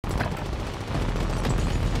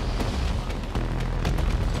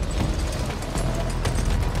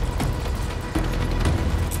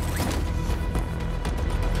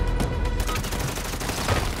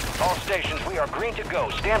stations. We are green to go.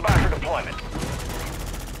 Stand by for deployment.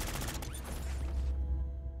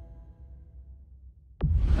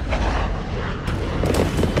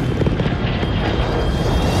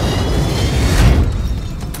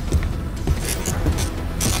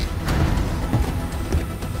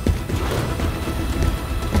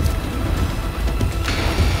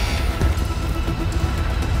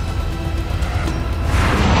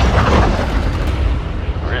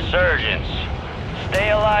 Resurgence.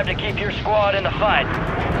 Stay alive to keep your squad in the fight.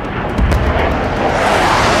 Alright,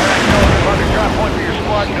 soldier, fucking drop one for your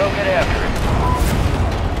squad and go get after it.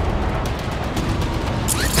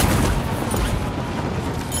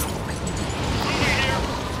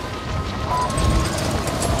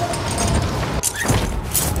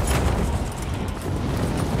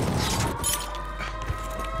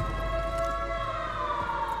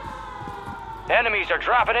 Enemies are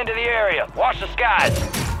dropping into the area. Watch the skies.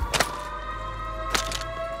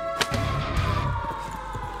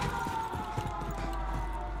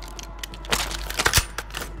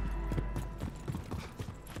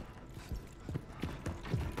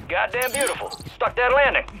 Goddamn beautiful. Stuck that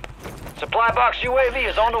landing. Supply box UAV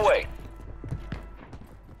is on the way.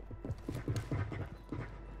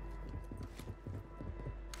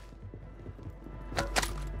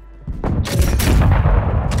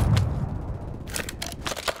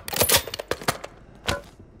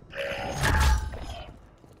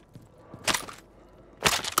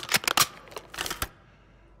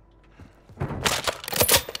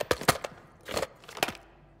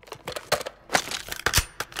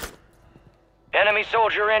 Enemy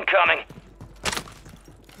soldier incoming.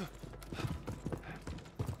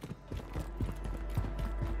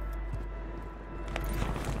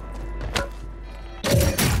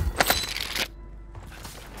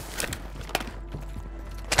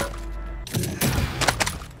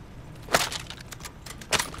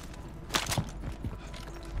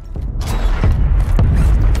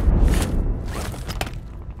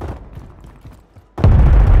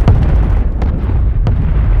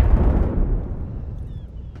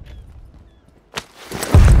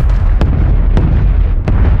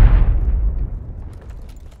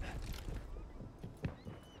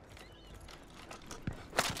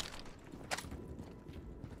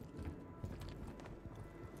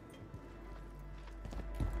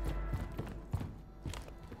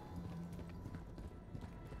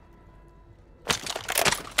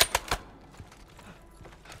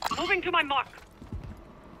 Moving to my mark.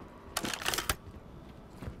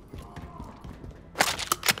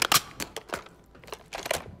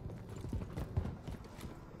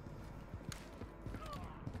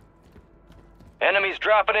 Enemies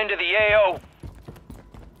dropping into the AO.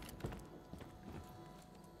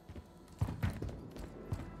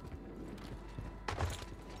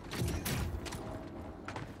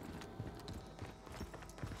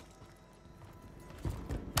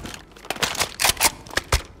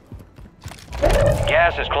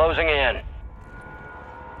 Gas is closing in.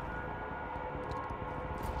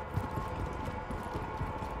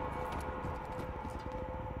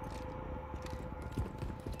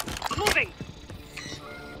 Moving.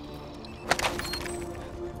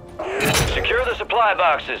 Secure the supply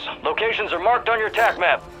boxes. Locations are marked on your TAC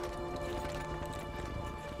map.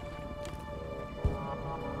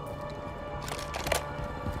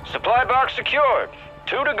 Supply box secured.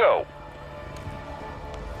 2 to go.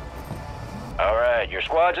 All right, your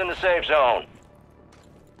squad's in the safe zone.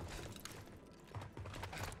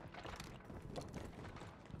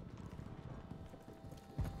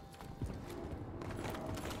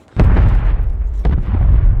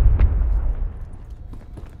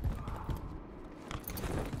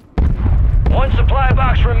 One supply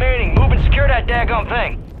box remaining. Move and secure that daggone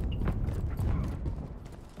thing.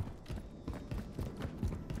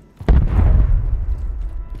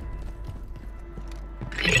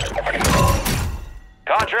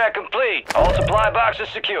 Contract complete. All supply boxes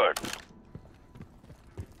secured. Good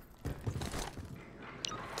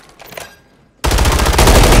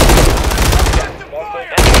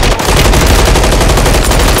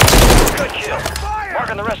kill.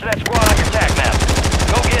 Marking the rest of that squad on your TAC map.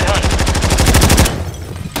 Go get hunting.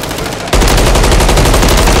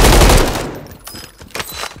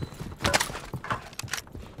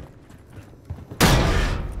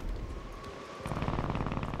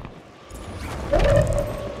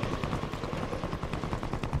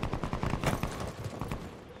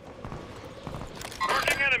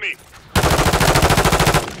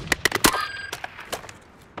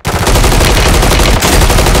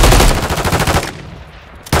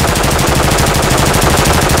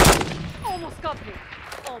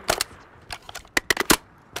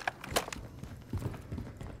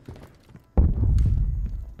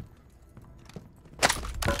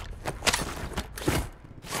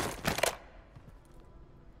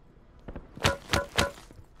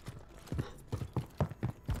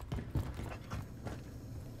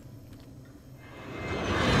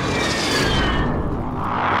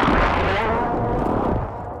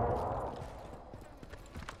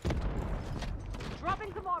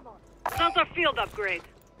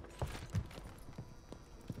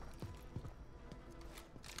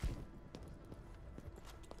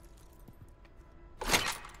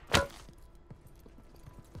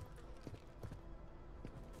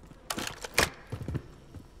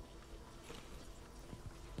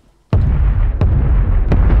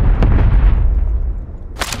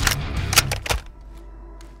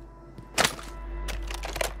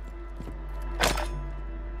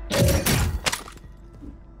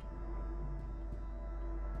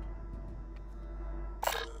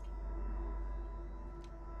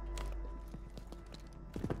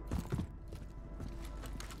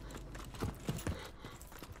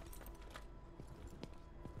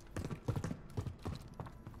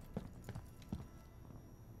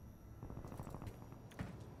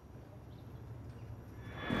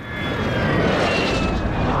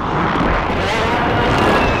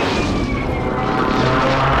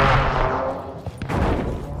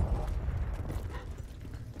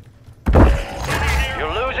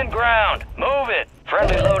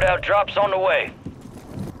 drops on the way.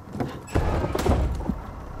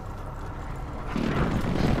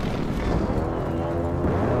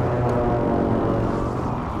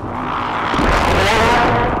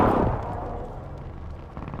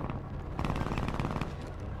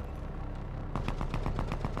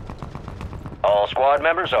 All squad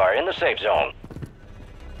members are in the safe zone.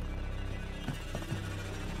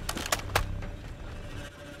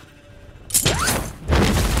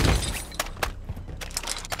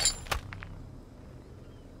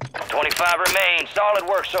 Remain. Solid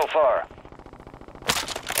work so far.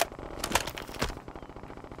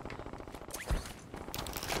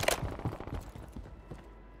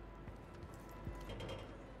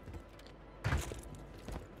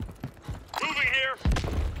 Moving here.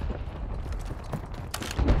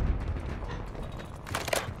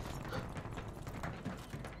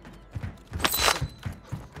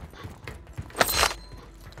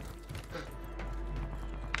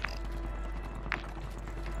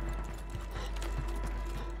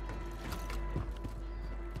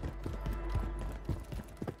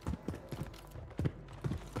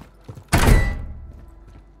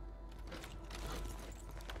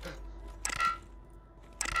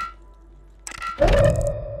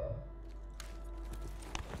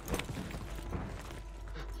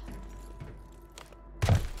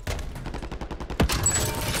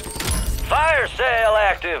 Fire sale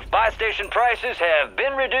active. Buy station prices have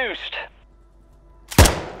been reduced.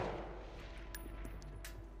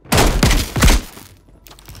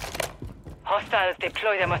 Hostiles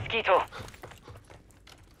deploy the Mosquito.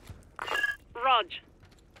 Rog.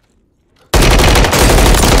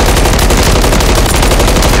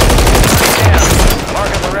 Down.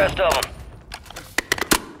 Marking the rest of them.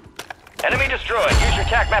 Enemy destroyed. Use your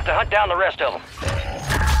TAC map to hunt down the rest of them.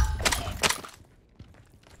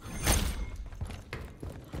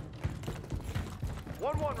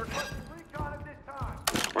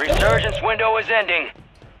 Resurgence window is ending.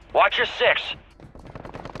 Watch your 6.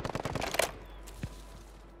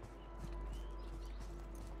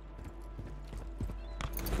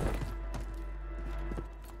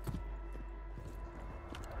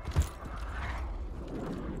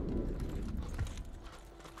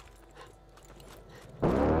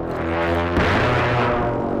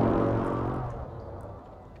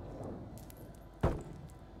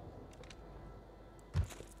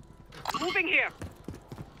 Moving here.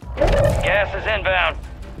 Gas is inbound.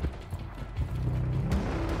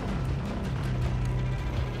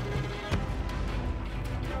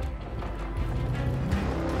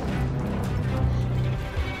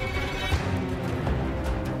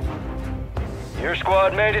 Your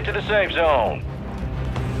squad made it to the safe zone.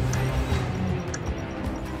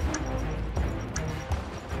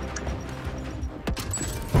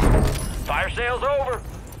 Fire sale's over.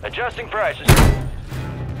 Adjusting prices.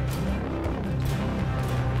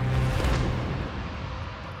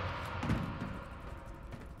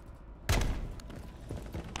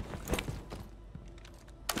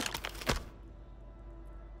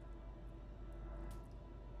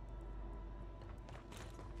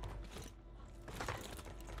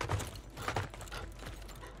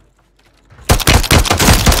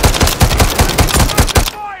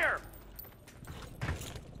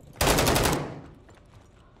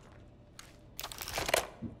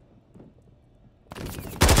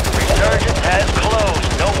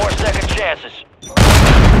 Chances.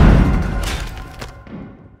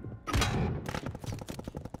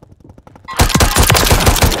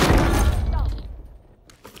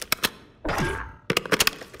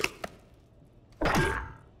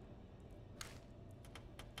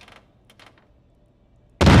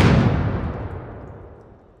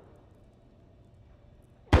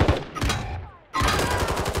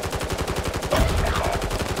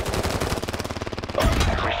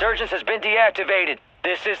 Resurgence has been deactivated.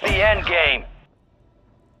 This is the end game.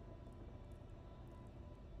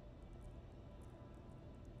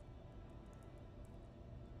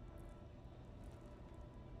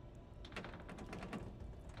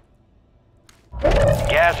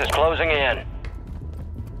 Gas is closing in.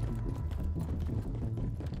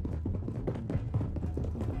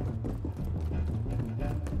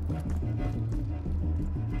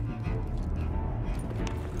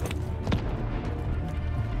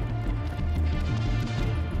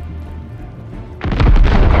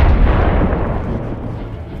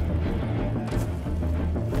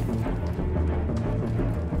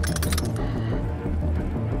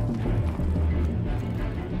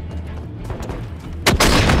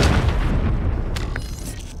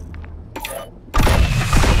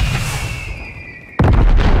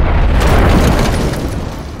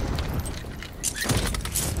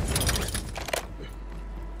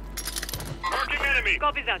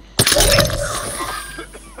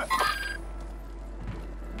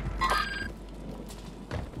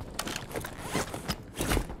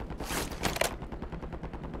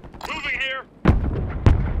 Moving here.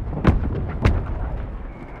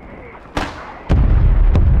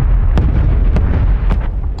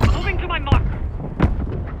 Moving to my mark.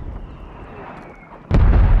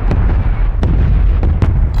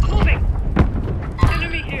 Moving.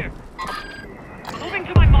 Enemy here. Moving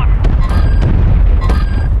to my mark.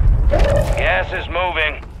 Gas is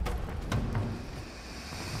moving.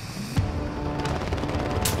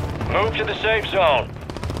 Move to the safe zone.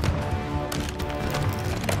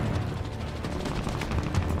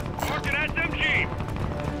 Marking SMG.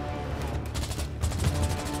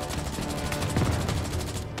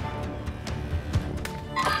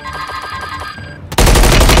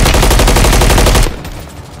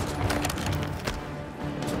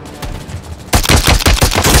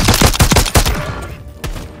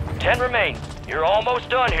 Ten remain. You're almost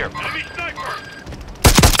done here. Enemy sniper.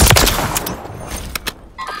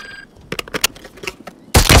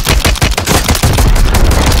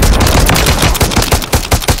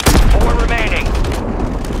 Four remaining.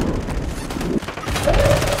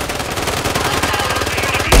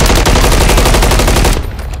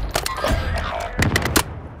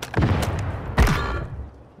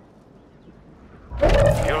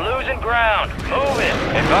 You're losing ground. Move it.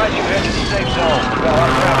 Advise you head to the safe zone. We've got a lot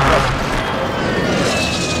of ground cover.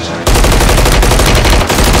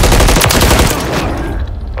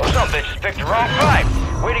 Oh, some bitches picked the wrong fight.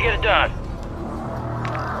 Way to get it done.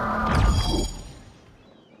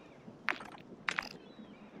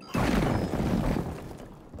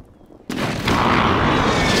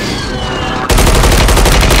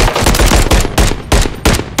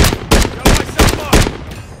 Got myself up.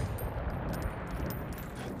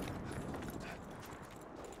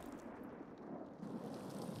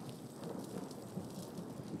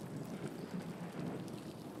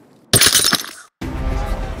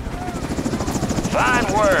 Fine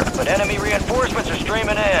work, but enemy reinforcements are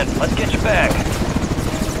streaming in. Let's get you back.